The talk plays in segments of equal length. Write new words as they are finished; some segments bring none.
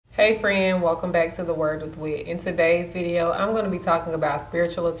Hey friend, welcome back to The Word with Wit. In today's video, I'm going to be talking about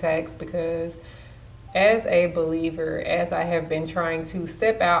spiritual attacks because as a believer, as I have been trying to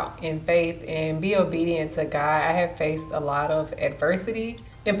step out in faith and be obedient to God, I have faced a lot of adversity.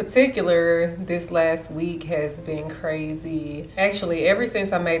 In particular, this last week has been crazy. Actually, ever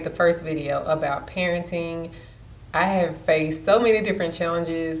since I made the first video about parenting, I have faced so many different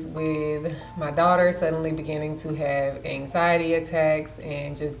challenges with my daughter suddenly beginning to have anxiety attacks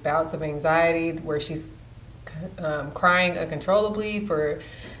and just bouts of anxiety where she's crying uncontrollably for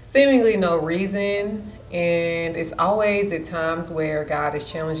seemingly no reason. And it's always at times where God is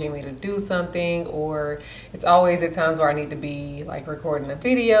challenging me to do something, or it's always at times where I need to be like recording a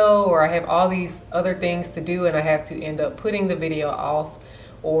video, or I have all these other things to do and I have to end up putting the video off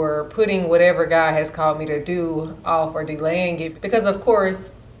or putting whatever God has called me to do off or delaying it, because of course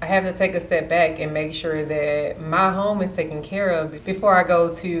I have to take a step back and make sure that my home is taken care of before I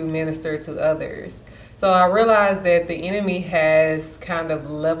go to minister to others. So I realized that the enemy has kind of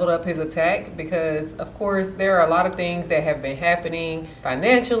leveled up his attack because of course there are a lot of things that have been happening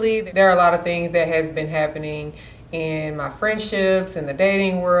financially. There are a lot of things that has been happening in my friendships and the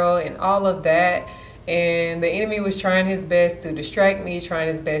dating world and all of that. And the enemy was trying his best to distract me, trying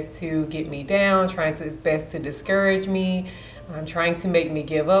his best to get me down, trying his best to discourage me, trying to make me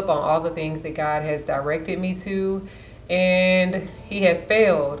give up on all the things that God has directed me to. And he has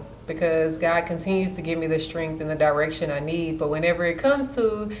failed because God continues to give me the strength and the direction I need. But whenever it comes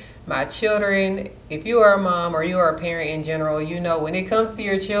to my children, if you are a mom or you are a parent in general, you know when it comes to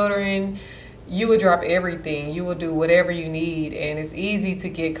your children, you will drop everything. You will do whatever you need, and it's easy to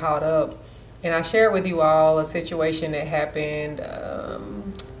get caught up. And I shared with you all a situation that happened a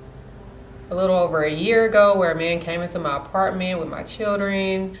little over a year ago where a man came into my apartment with my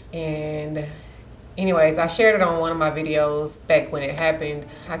children. And anyways, I shared it on one of my videos back when it happened.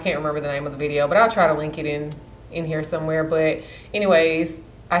 I can't remember the name of the video, but I'll try to link it in here somewhere. But anyways,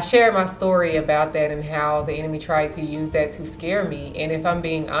 I shared my story about that and how the enemy tried to use that to scare me. And if I'm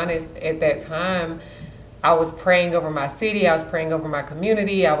being honest, at that time, I was praying over my city, I was praying over my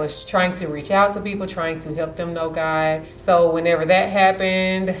community, I was trying to reach out to people, trying to help them know God. So whenever that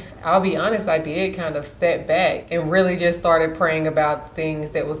happened, I'll be honest, I did kind of step back and really just started praying about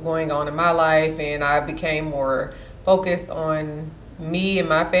things that was going on in my life, and I became more focused on me and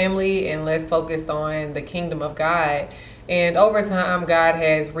my family and less focused on the kingdom of God. And over time, God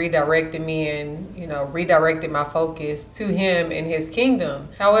has redirected me and, redirected my focus to Him and His kingdom.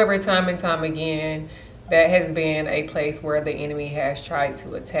 However, time and time again, that has been a place where the enemy has tried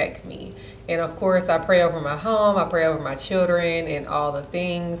to attack me. And of course, I pray over my home, I pray over my children and all the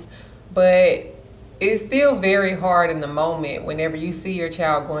things, but it's still very hard in the moment whenever you see your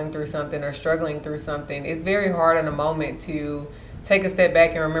child going through something or struggling through something. It's very hard in the moment to take a step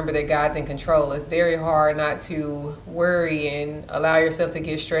back and remember that God's in control. It's very hard not to worry and allow yourself to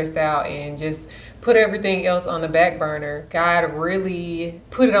get stressed out and just put everything else on the back burner. God really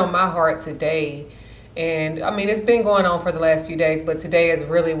put it on my heart today. And I mean, it's been going on for the last few days, but today is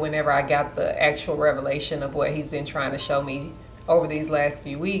really whenever I got the actual revelation of what He's been trying to show me over these last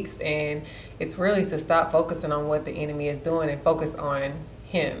few weeks. And it's really to stop focusing on what the enemy is doing and focus on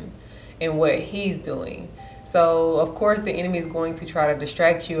Him and what He's doing. So of course the enemy is going to try to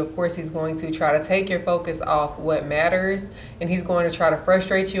distract you. Of course he's going to try to take your focus off what matters, and he's going to try to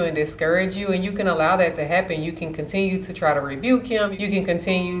frustrate you and discourage you, and you can allow that to happen. You can continue to try to rebuke him. You can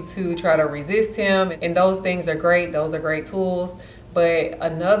continue to try to resist him, and those things are great. Those are great tools. But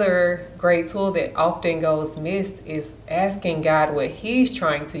another great tool that often goes missed is asking God what He's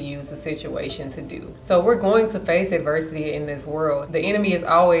trying to use the situation to do. So we're going to face adversity in this world. The enemy is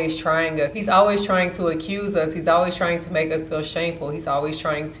always trying us. He's always trying to accuse us. He's always trying to make us feel shameful. He's always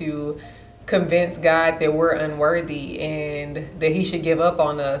trying to convince God that we're unworthy and that He should give up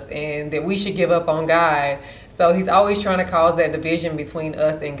on us and that we should give up on God. So he's always trying to cause that division between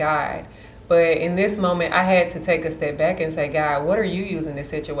us and God. But in this moment, I had to take a step back and say, God, what are you using this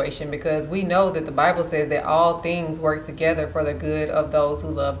situation? Because we know that the Bible says that all things work together for the good of those who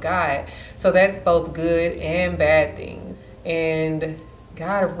love God. So that's both good and bad things. And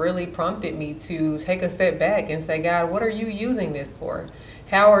God really prompted me to take a step back and say, God, what are you using this for?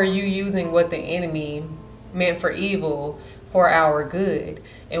 How are you using what the enemy meant for evil for our good?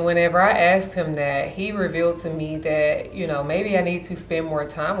 And whenever I asked Him that, He revealed to me that, maybe I need to spend more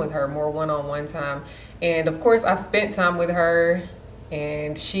time with her, more one-on-one time. And of course, I've spent time with her,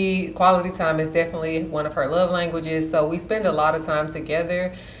 and quality time is definitely one of her love languages. So we spend a lot of time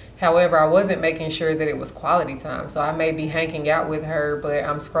together. However, I wasn't making sure that it was quality time. So I may be hanging out with her, but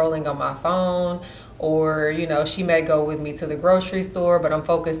I'm scrolling on my phone, Or, you know, she may go with me to the grocery store, but I'm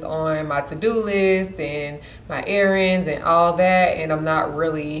focused on my to-do list and my errands and all that, and I'm not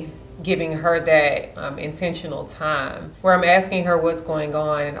really giving her that intentional time where I'm asking her what's going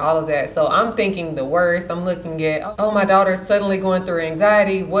on and all of that. So I'm thinking the worst. I'm looking at, oh, my daughter's suddenly going through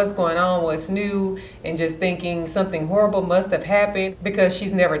anxiety. What's going on? What's new? And just thinking something horrible must have happened because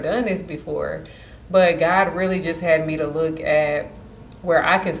she's never done this before. But God really just had me to look at where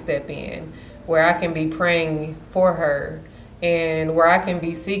I can step in, where I can be praying for her, and where I can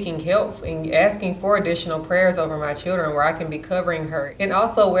be seeking help and asking for additional prayers over my children, where I can be covering her, and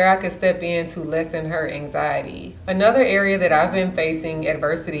also where I can step in to lessen her anxiety. Another area that I've been facing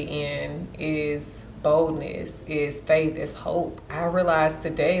adversity in is boldness, is faith, is hope. I realized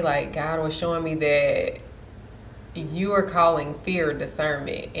today, like, God was showing me that you are calling fear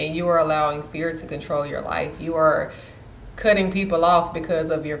discernment, and you are allowing fear to control your life. You are cutting people off because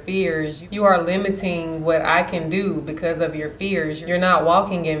of your fears. You are limiting what I can do because of your fears. You're not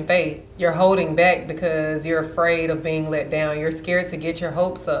walking in faith. You're holding back because you're afraid of being let down. You're scared to get your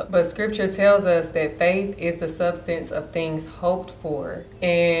hopes up. But scripture tells us that faith is the substance of things hoped for.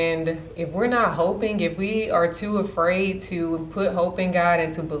 And if we're not hoping, if we are too afraid to put hope in God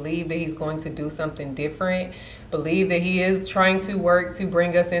and to believe that He's going to do something different, believe that He is trying to work to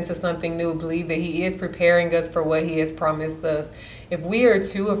bring us into something new, believe that He is preparing us for what He has promised us. If we are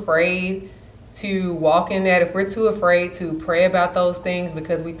too afraid to walk in that, if we're too afraid to pray about those things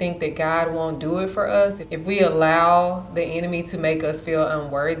because we think that God won't do it for us, if we allow the enemy to make us feel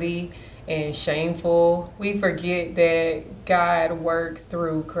unworthy and shameful, we forget that God works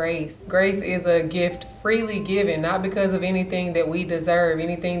through grace. Grace is a gift freely given, not because of anything that we deserve,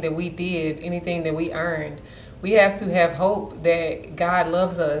 anything that we did, anything that we earned. We have to have hope that God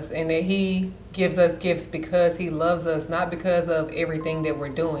loves us and that He gives us gifts because He loves us, not because of everything that we're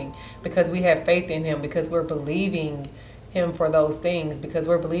doing, because we have faith in Him, because we're believing Him for those things, because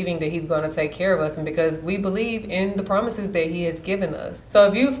we're believing that He's going to take care of us, and because we believe in the promises that He has given us. So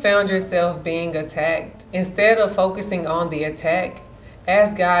if you found yourself being attacked, instead of focusing on the attack,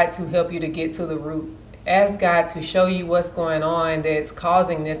 ask God to help you to get to the root. Ask God to show you what's going on that's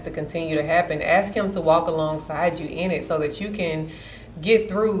causing this to continue to happen. Ask Him to walk alongside you in it so that you can get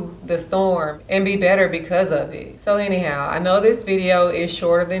through the storm and be better because of it. So anyhow, I know this video is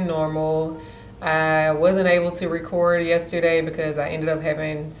shorter than normal. I wasn't able to record yesterday because I ended up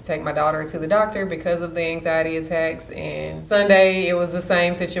having to take my daughter to the doctor because of the anxiety attacks. And Sunday, it was the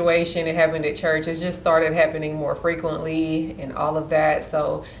same situation. It happened at church. It just started happening more frequently and all of that.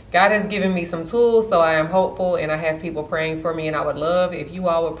 So God has given me some tools, so I am hopeful and I have people praying for me, and I would love if you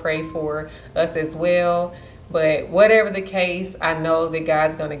all would pray for us as well. But whatever the case, I know that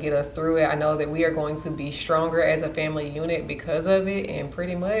God's going to get us through it. I know that we are going to be stronger as a family unit because of it. And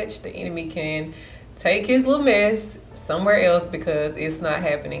pretty much the enemy can take his little mess somewhere else because it's not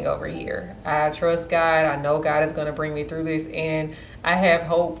happening over here. I trust God. I know God is going to bring me through this. And I have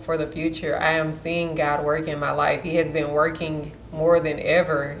hope for the future. I am seeing God work in my life. He has been working more than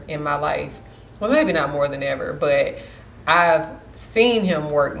ever in my life. Well, maybe not more than ever, but I've seen Him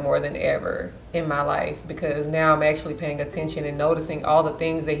work more than ever in my life because now I'm actually paying attention and noticing all the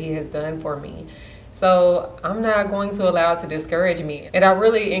things that He has done for me. So I'm not going to allow it to discourage me. And I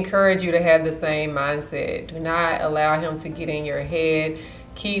really encourage you to have the same mindset. Do not allow Him to get in your head.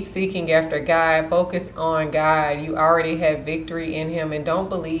 Keep seeking after God. Focus on God. You already have victory in Him, and don't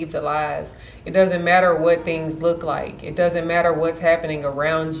believe the lies. It doesn't matter what things look like. It doesn't matter what's happening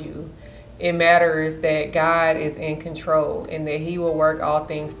around you. It matters that God is in control and that He will work all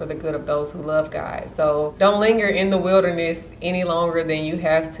things for the good of those who love God. So don't linger in the wilderness any longer than you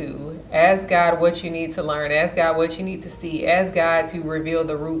have to. Ask God what you need to learn. Ask God what you need to see. Ask God to reveal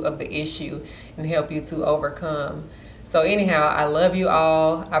the root of the issue and help you to overcome. So anyhow, I love you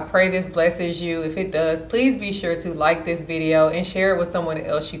all. I pray this blesses you. If it does, please be sure to like this video and share it with someone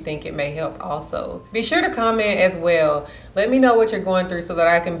else you think it may help also. Be sure to comment as well. Let me know what you're going through so that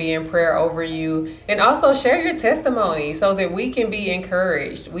I can be in prayer over you. And also share your testimony so that we can be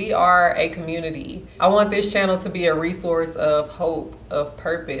encouraged. We are a community. I want this channel to be a resource of hope, of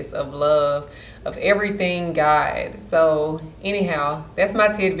purpose, of love, of everything God. So anyhow, that's my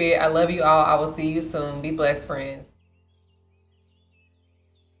tidbit. I love you all. I will see you soon. Be blessed, friends.